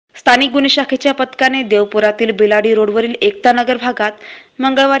स्थानिक गुन्हे शाखेच्या पथकाने देवपुरातील बिलाडी रोडवरील एकता नगर भागात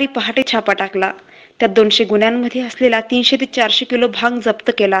मंगळवारी पहाटे छापा टाकला। त्यात 200 गुन्ह्यांमध्ये असलेला 300 ते 400 किलो भांग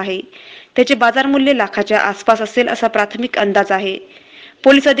जप्त केला आहे। त्याचे बाजार मूल्य लाखाच्या आसपास असेल असा प्राथमिक अंदाज आहे।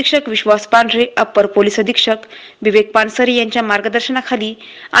 पोलीस अधीक्षक विश्वास पांढरे, अप्पर पोलीस अधीक्षक विवेक पानसरे यांच्या मार्गदर्शनाखाली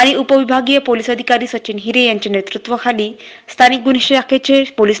आणि उपविभागीय पोलीस अधिकारी सचिन हिरे यांच्या नेतृत्वाखाली स्थानिक गुन्हे शाखेचे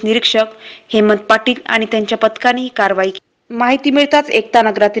पोलीस निरीक्षक हेमंत पाटील आणि त्यांच्या पथकाने ही कारवाई केली। माहिती मिळताच एकता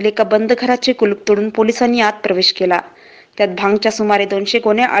नगरातील एका बंद घराचे कुलूप तोडून पोलिसांनी आत प्रवेश केला। त्यात भांगच्या सुमारे 200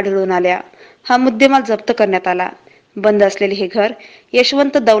 गोण्या आढळून आल्या। हा मुद्देमाल जप्त करण्यात आला। बंद असलेले हे घर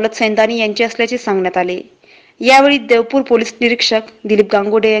यशवंत दौलत सैंदानी यांचे असल्याचे सांगण्यात आले। यावेळी देवपूर पोलीस निरीक्षक दिलीप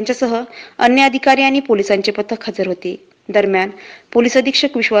गांगोडे यांच्यासह अन्य अधिकारी आणि पोलिसांचे पथक हजर होते। दरम्यान पोलीस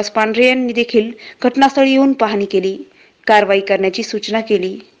अधीक्षक विश्वास पांढरे यांनी देखील घटनास्थळी येऊन पाहणी केली, कारवाई करण्याची सूचना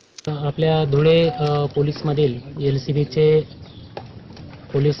केली। आपल्या धुळे पोलीसमधील LCBचे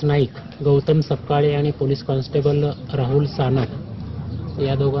पोलीस नाईक गौतम सपकाळे आणि पोलीस कॉन्स्टेबल राहुल सानप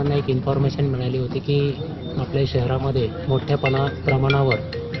या दोघांना एक इन्फॉर्मेशन मिळाली होती की आपल्या शहरामध्ये मोठ्या प्रमाणावर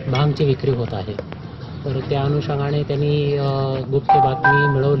भांगची विक्री होत आहे। तर त्या अनुषंगाने त्यांनी गुप्त बातमी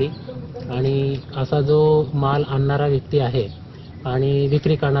मिळवली आणि असा जो माल आणणारा व्यक्ती आहे आणि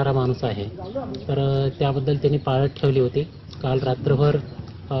विक्री करणारा माणूस आहे तर त्याबद्दल त्यांनी पाळत ठेवली होती। काल रात्रभर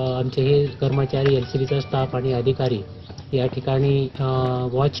आमचे हे कर्मचारी LCBचा स्टाफ आणि अधिकारी या ठिकाणी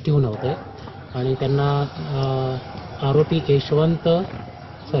वॉच ठेवून होते आणि त्यांना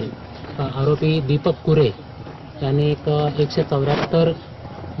आरोपी दीपक कुरे यांनी एक 174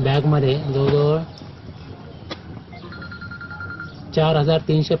 बॅगमध्ये जवळजवळ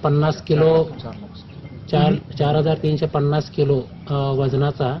 4350 किलो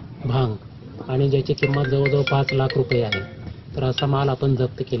वजनाचा भांग आणि ज्याची किंमत जवळजवळ 5 लाख रुपये आहे। तर असा माल आपण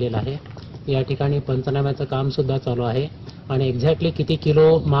जप्त केलेला आहे। या ठिकाणी पंचनाम्याचं काम सुद्धा चालू आहे आणि एक्झॅक्टली किती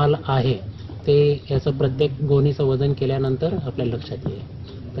किलो माल आहे ते याचं प्रत्येक गोणीचं वजन केल्यानंतर आपल्या लक्षात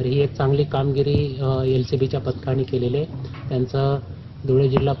येईल। तर ही एक चांगली कामगिरी LCBच्या पथकाने केलेली आहे। त्यांचं धुळे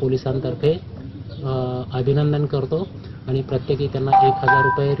जिल्हा पोलिसांतर्फे अभिनंदन करतो आणि प्रत्येकी त्यांना 1000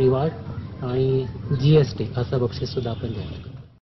 रुपये रिवॉर्ड आणि GST असं बक्षीस सुद्धा आपण देतो।